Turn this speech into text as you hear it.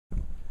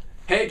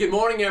Hey, good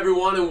morning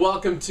everyone, and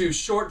welcome to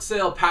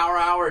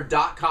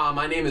shortsalepowerhour.com.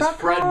 My name is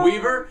Fred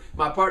Weaver.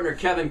 My partner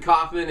Kevin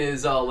Kaufman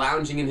is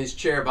lounging in his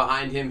chair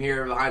behind him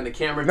here behind the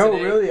camera today.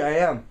 No, really, I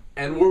am.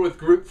 And we're with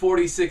Group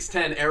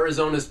 4610,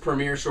 Arizona's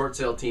premier short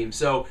sale team.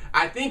 So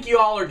I think you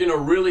all are going to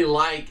really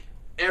like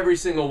every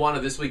single one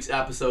of this week's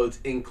episodes,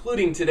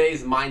 including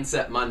today's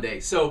Mindset Monday.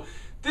 So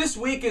this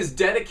week is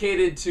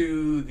dedicated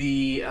to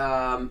the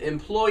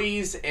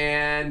employees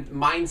and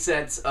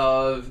mindsets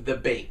of the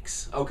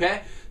banks,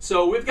 okay?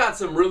 So we've got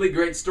some really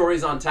great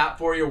stories on tap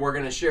for you. We're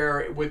going to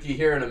share with you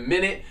here in a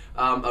minute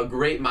a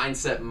great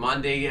Mindset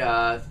Monday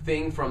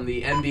thing from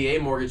the MBA,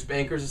 Mortgage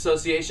Bankers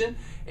Association.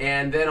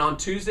 And then on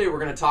Tuesday, we're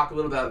going to talk a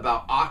little bit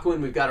about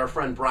Auckland. We've got our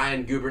friend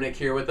Brian Gubernick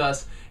here with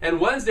us. And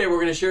Wednesday, we're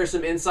going to share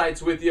some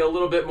insights with you a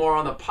little bit more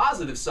on the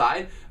positive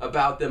side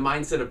about the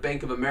mindset of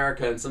Bank of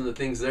America and some of the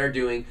things they're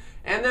doing.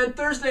 And then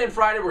Thursday and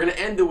Friday, we're going to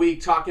end the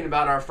week talking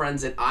about our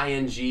friends at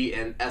ING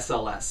and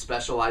SLS,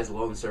 Specialized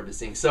Loan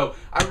Servicing. So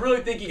I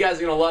really think you guys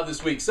are going to love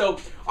this week. So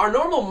our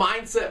normal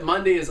Mindset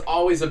Monday is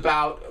always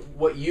about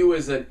what you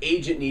as an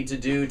agent need to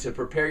do to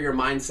prepare your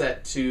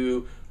mindset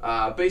to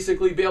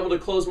basically be able to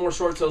close more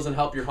short sales and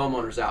help your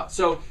homeowners out.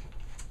 So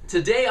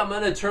today I'm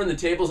going to turn the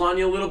tables on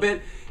you a little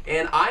bit,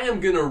 and I am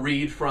going to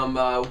read from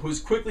who's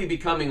quickly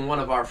becoming one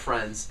of our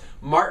friends,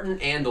 Martin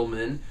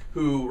Mandelman,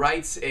 who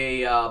writes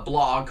a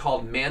blog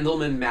called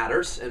Mandelman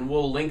Matters, and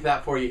we'll link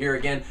that for you here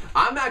again.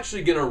 I'm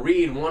actually going to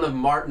read one of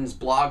Martin's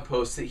blog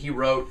posts that he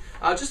wrote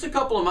just a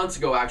couple of months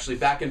ago, actually,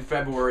 back in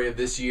February of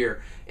this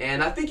year.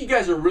 And I think you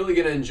guys are really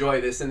going to enjoy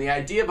this. And the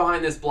idea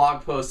behind this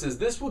blog post is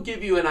this will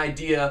give you an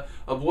idea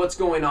of what's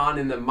going on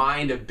in the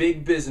mind of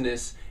big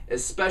business,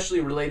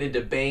 especially related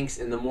to banks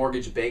and the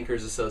Mortgage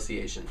Bankers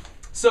Association.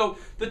 So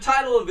the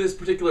title of this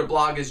particular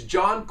blog is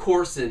John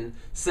Corson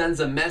Sends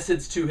a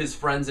Message to His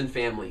Friends and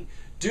Family.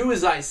 Do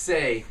as I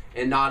say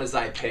and not as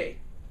I pay.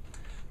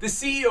 The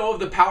CEO of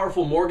the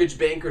powerful Mortgage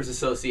Bankers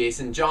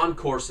Association, John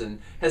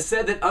Corson, has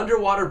said that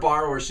underwater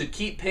borrowers should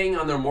keep paying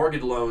on their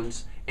mortgage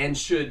loans and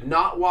should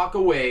not walk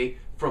away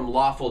from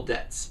lawful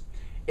debts.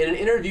 In an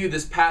interview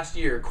this past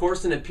year,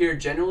 Corson appeared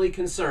genuinely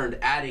concerned,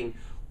 adding,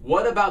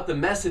 "What about the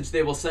message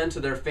they will send to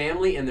their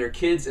family and their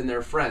kids and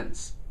their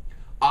friends?"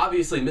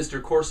 Obviously,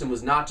 Mr. Corson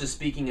was not just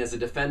speaking as a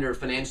defender of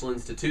financial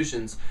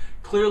institutions.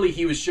 Clearly,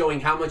 he was showing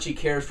how much he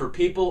cares for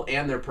people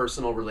and their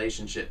personal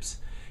relationships.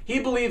 He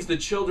believes the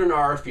children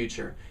are our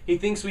future. He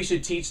thinks we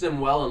should teach them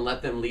well and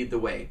let them lead the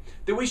way.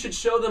 That we should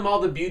show them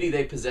all the beauty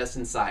they possess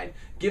inside.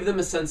 Give them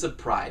a sense of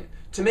pride.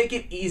 To make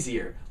it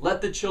easier,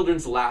 let the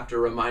children's laughter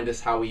remind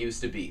us how we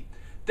used to be.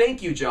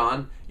 Thank you,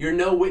 John. You're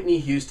no Whitney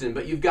Houston,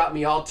 but you've got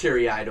me all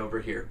teary-eyed over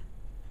here.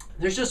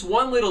 There's just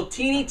one little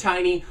teeny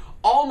tiny,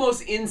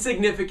 almost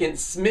insignificant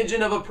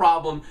smidgen of a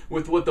problem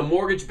with what the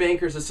Mortgage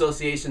Bankers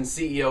Association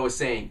CEO was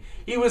saying.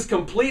 He was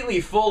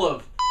completely full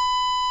of.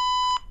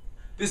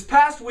 This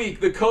past week,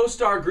 the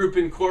CoStar Group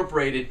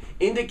Incorporated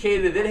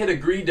indicated that it had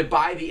agreed to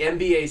buy the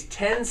MBA's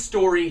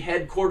 10-story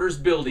headquarters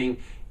building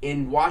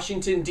in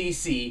Washington,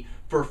 D.C.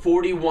 for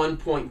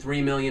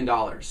 $41.3 million.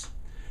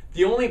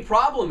 The only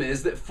problem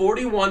is that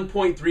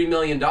 $41.3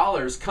 million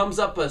comes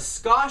up a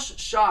skosh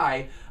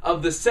shy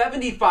of the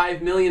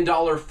 $75 million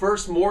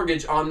first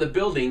mortgage on the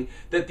building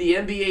that the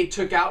MBA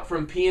took out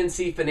from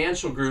PNC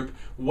Financial Group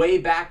way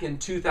back in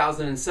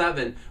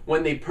 2007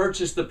 when they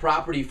purchased the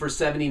property for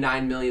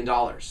 $79 million.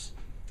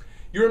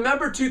 You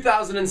remember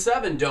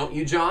 2007, don't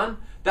you, John?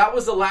 That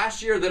was the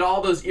last year that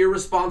all those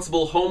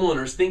irresponsible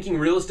homeowners thinking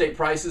real estate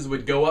prices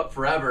would go up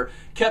forever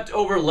kept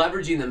over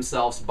leveraging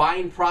themselves,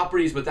 buying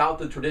properties without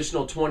the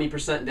traditional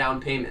 20% down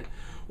payment.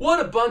 What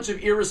a bunch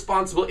of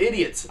irresponsible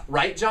idiots,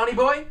 right, Johnny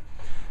boy?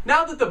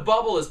 Now that the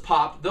bubble has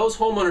popped, those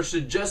homeowners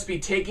should just be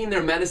taking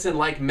their medicine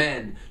like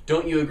men.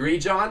 Don't you agree,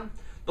 John?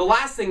 The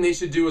last thing they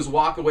should do is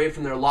walk away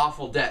from their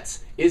lawful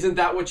debts. Isn't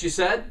that what you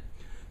said?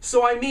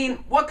 So I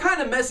mean, what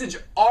kind of message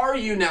are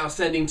you now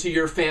sending to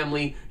your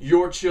family,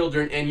 your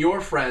children, and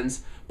your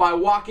friends by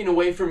walking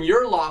away from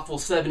your lawful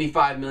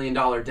 $75 million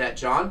debt,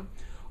 John?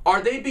 Are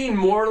they being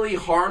morally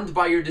harmed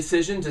by your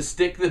decision to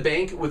stick the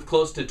bank with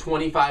close to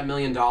 $25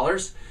 million?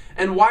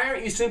 And why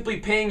aren't you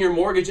simply paying your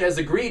mortgage as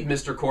agreed,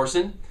 Mr.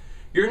 Corson?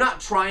 You're not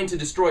trying to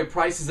destroy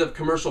prices of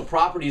commercial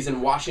properties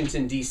in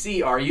Washington,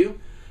 D.C., are you?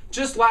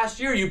 Just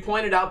last year, you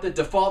pointed out that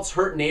defaults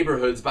hurt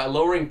neighborhoods by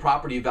lowering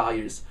property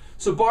values.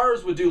 So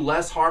borrowers would do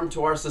less harm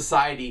to our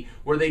society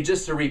were they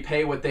just to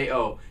repay what they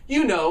owe.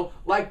 You know,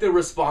 like the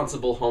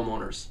responsible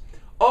homeowners.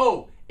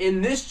 Oh,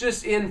 and this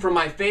just in from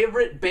my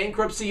favorite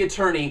bankruptcy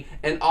attorney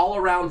and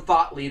all-around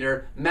thought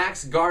leader,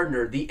 Max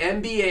Gardner. The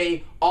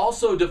MBA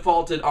also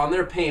defaulted on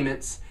their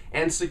payments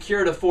and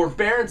secured a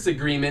forbearance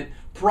agreement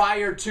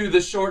prior to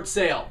the short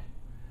sale.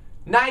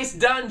 Nice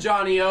done,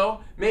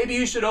 Johnny-O. Maybe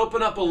you should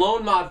open up a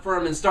loan mod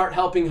firm and start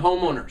helping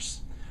homeowners.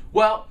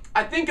 Well,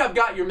 I think I've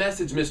got your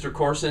message, Mr.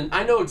 Corson.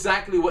 I know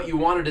exactly what you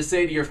wanted to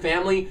say to your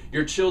family,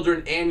 your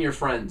children, and your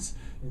friends.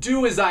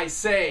 Do as I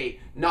say,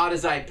 not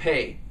as I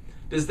pay.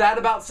 Does that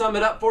about sum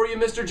it up for you,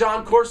 Mr.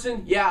 John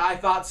Corson? Yeah, I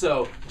thought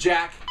so,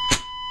 Jack.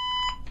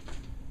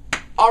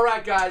 All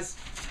right, guys.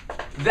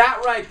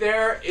 That right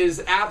there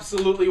is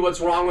absolutely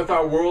what's wrong with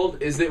our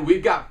world, is that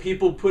we've got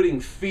people putting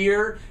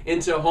fear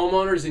into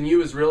homeowners and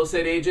you as real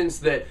estate agents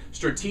that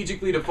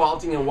strategically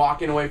defaulting and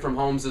walking away from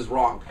homes is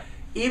wrong.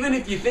 Even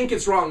if you think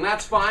it's wrong,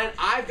 that's fine.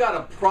 I've got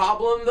a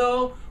problem,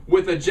 though,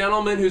 with a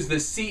gentleman who's the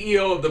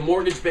CEO of the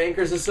Mortgage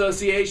Bankers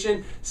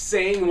Association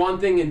saying one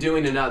thing and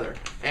doing another.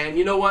 And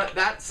you know what?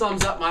 That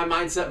sums up my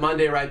Mindset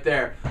Monday right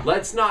there.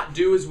 Let's not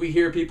do as we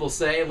hear people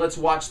say. Let's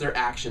watch their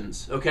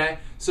actions, okay?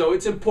 So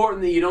it's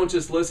important that you don't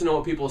just listen to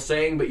what people are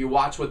saying, but you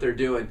watch what they're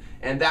doing.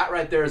 And that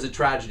right there is a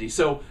tragedy.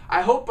 So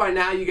I hope by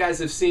now you guys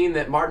have seen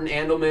that Martin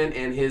Mandelman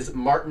and his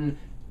Mandelman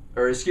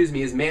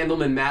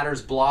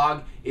Matters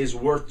blog is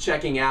worth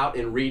checking out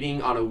and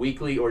reading on a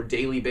weekly or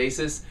daily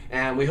basis.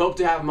 And we hope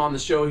to have him on the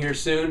show here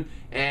soon.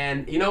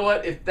 And you know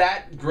what? If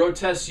that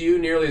grotests you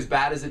nearly as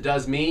bad as it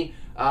does me,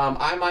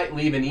 I might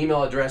leave an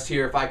email address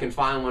here if I can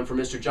find one for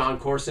Mr. John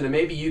Corson, and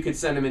maybe you could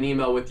send him an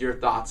email with your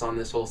thoughts on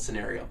this whole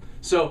scenario.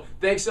 So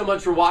thanks so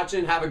much for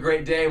watching. Have a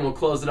great day, and we'll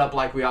close it up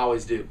like we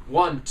always do.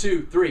 1,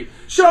 2, 3.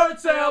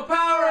 Short Sale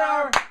Power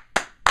Hour!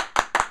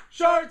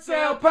 Short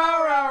Sale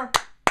Power Hour!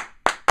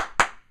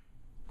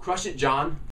 Crush it, John.